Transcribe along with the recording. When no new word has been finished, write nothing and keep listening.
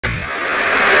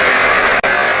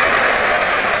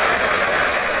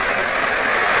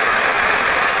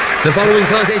The following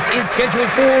contest is scheduled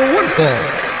for one fall.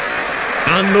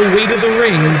 On the way to the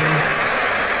ring,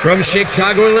 from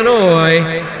Chicago,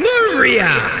 Illinois,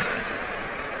 Maria!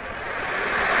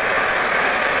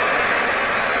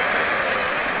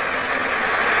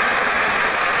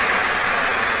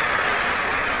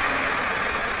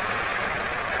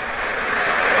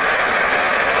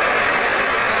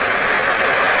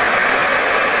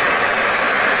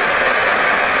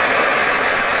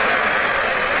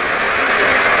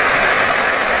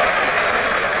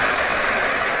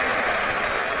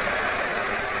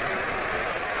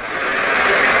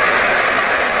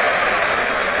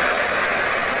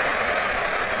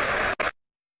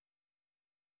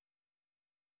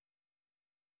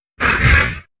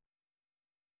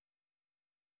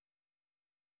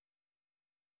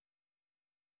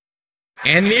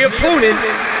 And the opponent,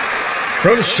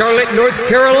 from Charlotte, North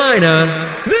Carolina,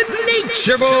 the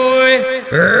Nature Boy,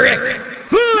 Ric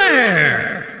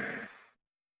Flair!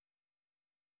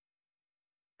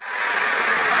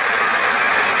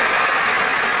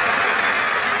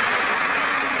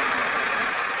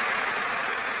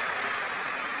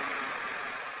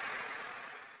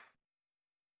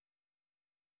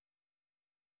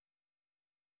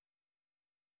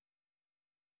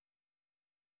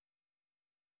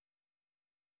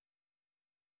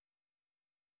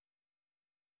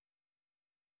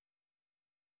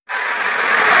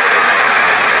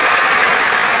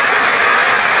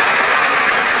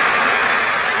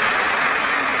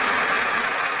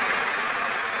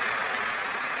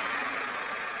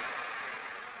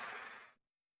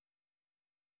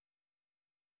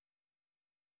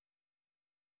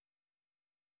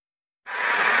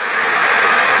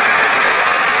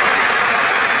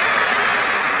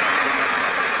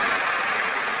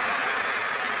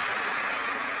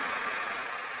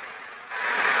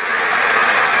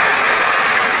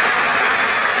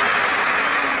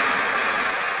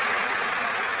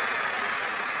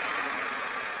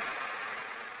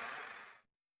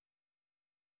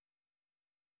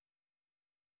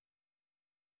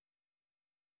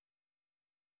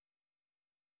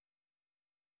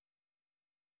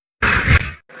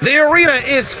 The arena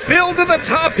is filled to the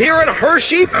top here in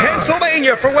Hershey,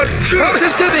 Pennsylvania for what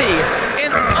promises to be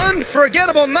an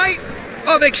unforgettable night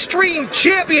of extreme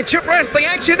championship wrestling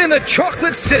action in the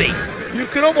Chocolate City. You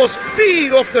can almost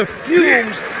feed off the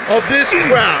fumes of this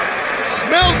crowd.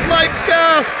 Smells like,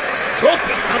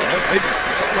 trophy. I don't know, maybe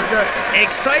something like that.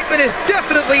 Excitement is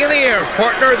definitely in the air,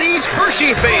 partner. These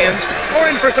Hershey fans are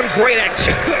in for some great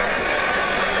action.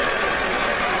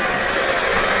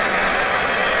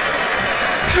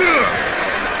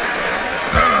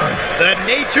 The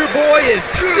Nature Boy is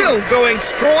still going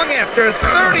strong after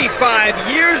 35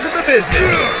 years in the business.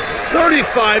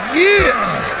 35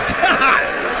 years!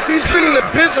 He's been in the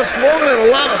business longer than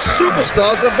a lot of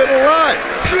superstars have been alive.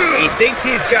 He thinks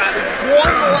he's got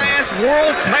one last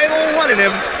world title run in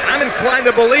him. I'm inclined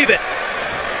to believe it.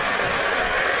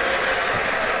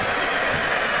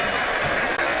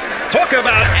 Talk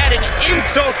about adding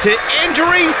insult to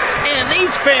injury, and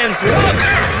these fans love it.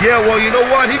 Yeah, well, you know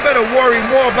what? He better worry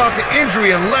more about the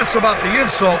injury and less about the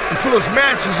insult until his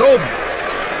match is over.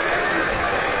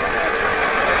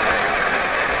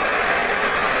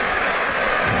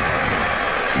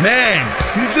 Man,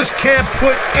 you just can't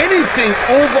put anything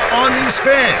over on these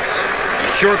fans.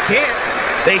 You sure can't.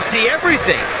 They see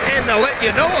everything, and they'll let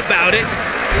you know about it.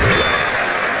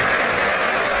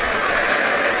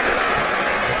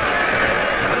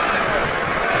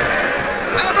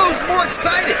 I don't know who's more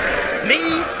excited,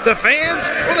 me, the fans,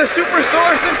 or the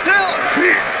superstars themselves.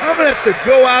 I'm gonna have to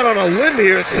go out on a limb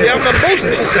here and say I'm the most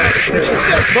excited. You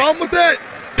got a problem with that?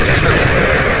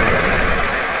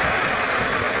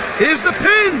 Here's the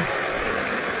pin.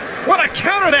 What a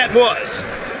counter that was.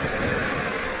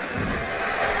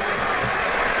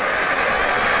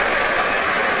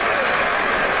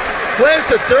 Flair's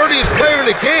the dirtiest player in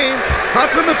the game. How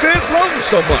come the fans love him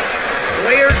so much?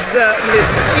 Flair's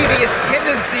mischievous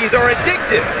tendencies are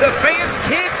addictive. The fans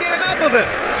can't get enough of him.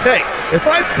 Hey, if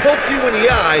I poked you in the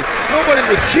eye, nobody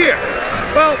would cheer.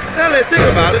 Well, now that I think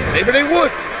about it, maybe they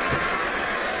would.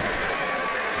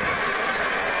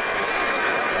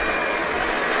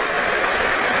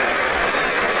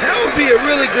 That would be a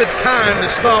really good time to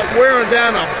start wearing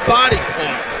down a body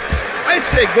part. I'd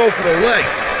say go for the leg.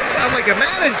 Sound like a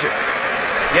manager.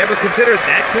 You ever considered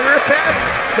that career path?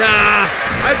 Nah,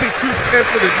 I'd be too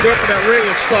tempted to jump in that ring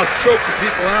and start choking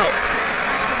people out.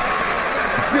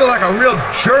 You feel like a real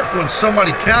jerk when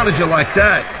somebody counters you like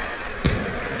that.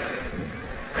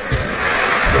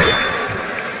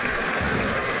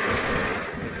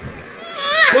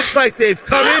 Looks like they've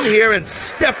come in here and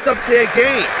stepped up their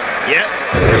game. Yep,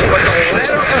 but the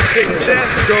ladder of success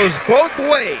goes both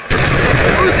ways.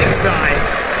 Losing side,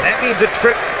 that means a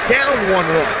trip down one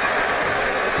rung.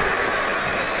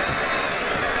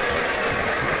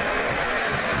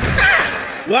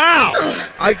 Wow!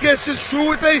 I guess it's true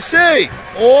what they say.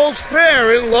 All's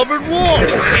fair in love and war.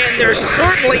 And there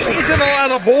certainly isn't a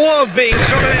lot of love being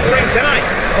shown in that ring tonight.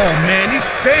 Oh man, these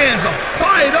fans are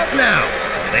fired up now.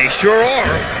 They sure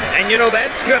are. And you know,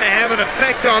 that's going to have an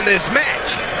effect on this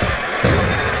match.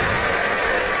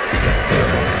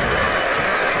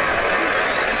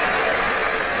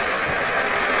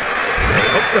 I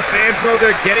hope the fans know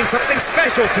they're getting something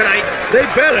special tonight. They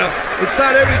better. It's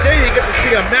not every day you get to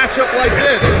see a matchup like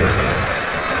this.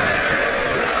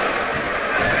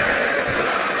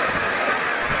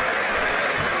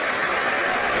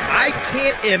 I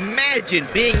can't imagine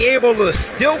being able to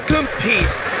still compete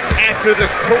after the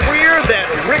career that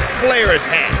Ric Flair has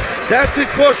had. That's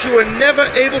because you were never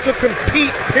able to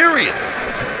compete, period.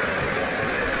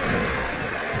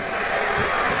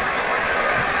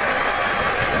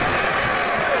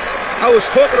 I was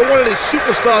talking to one of these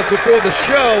superstars before the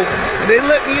show, and they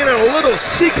let me in on a little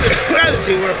secret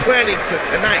strategy we're planning for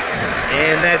tonight.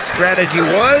 And that strategy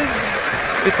was?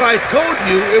 If I told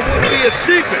you, it wouldn't be a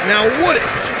secret, now would it?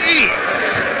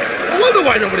 Jeez. No wonder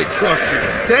why nobody trusts you.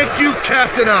 Thank you,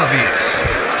 Captain Obvious.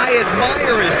 I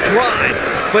admire his drive,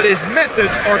 but his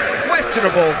methods are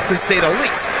questionable, to say the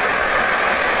least.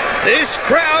 This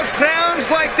crowd sounds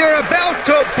like they're about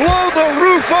to blow the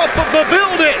roof off of the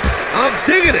building. I'm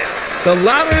digging it. The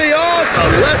louder they are, the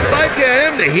less likely I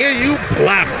am to hear you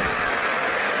blabber.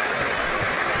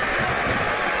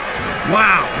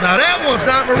 Wow, now that one's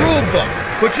not in the rule book.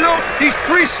 But you know, he's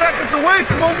 3 seconds away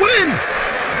from a win.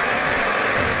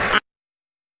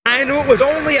 I knew it was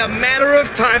only a matter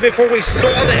of time before we saw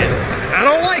that. I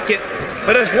don't like it,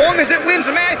 but as long as it wins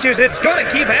matches, it's gonna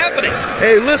keep happening.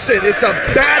 Hey, listen, it's a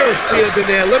battlefield in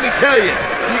there, let me tell you.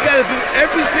 You gotta do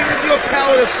everything in your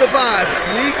power to survive,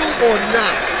 legal or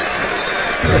not.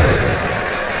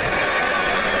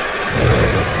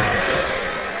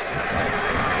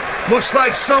 Looks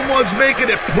like someone's making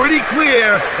it pretty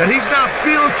clear that he's not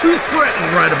feeling too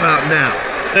threatened right about now.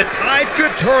 The tide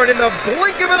could turn in the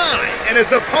blink of an eye, and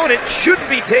his opponent shouldn't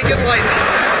be taken lightly.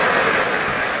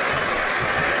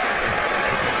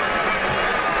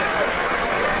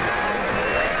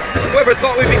 Whoever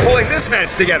thought we'd be pulling this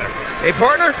match together? Hey,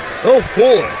 partner? No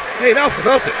fooling. Hey, not for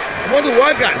nothing. I wonder who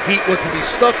I got heat with to be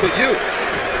stuck with you.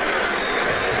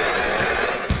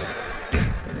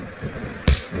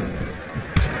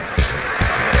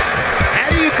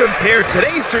 Compare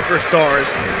today's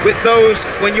superstars with those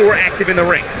when you were active in the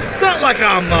ring. Not like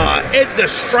I'm Ed the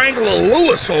Strangler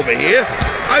Lewis over here.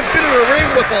 I've been in the ring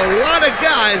with a lot of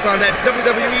guys on that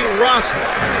WWE roster.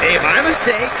 Hey, my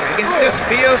mistake. I guess it just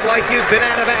feels like you've been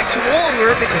out of action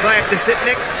longer because I have to sit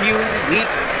next to you week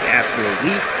after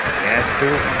week after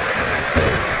week.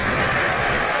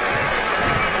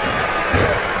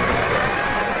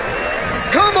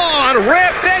 Come on,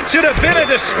 ref! That should have been a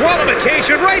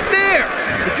disqualification right there!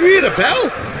 Did you hear the bell?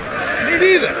 Me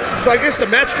neither. So I guess the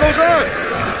match goes on.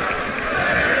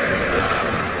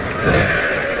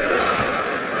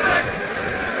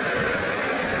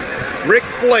 Ric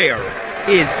Flair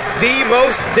is the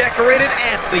most decorated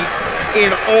athlete in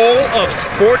all of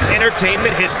sports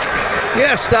entertainment history.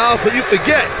 Yeah, Styles, but you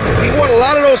forget, he won a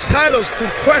lot of those titles through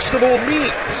questionable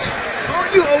means.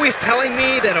 Aren't you always telling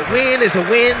me that a win is a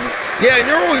win? Yeah, and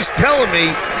you're always telling me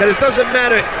that it doesn't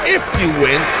matter if you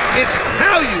win, it's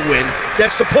how you win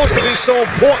that's supposed to be so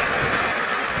important.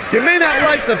 You may not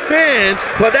like the fans,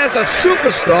 but as a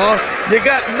superstar, you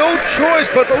got no choice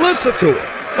but to listen to it.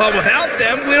 But without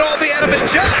them, we'd all be out of a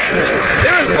job.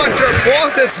 They're as much our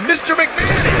boss as Mr.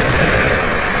 McMahon is.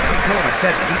 Tell him I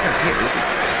said that. He's not here, is he?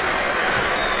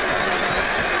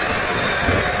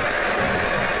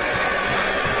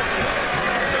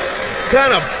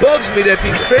 Kind of bugs me that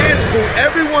these fans boo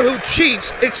everyone who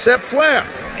cheats except Flair.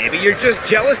 Maybe you're just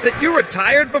jealous that you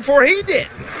retired before he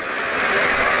did.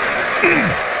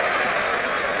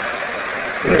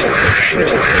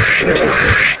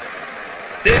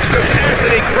 This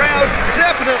capacity crowd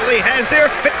definitely has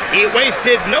their fit. He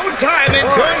wasted no time in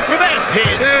going for that pin.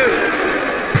 2,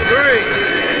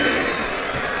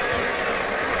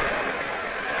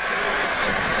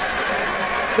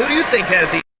 3. Who do you think has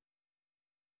the...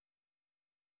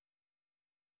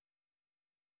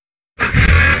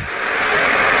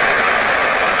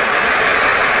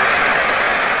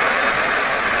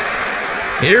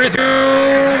 Here is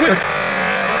your winner,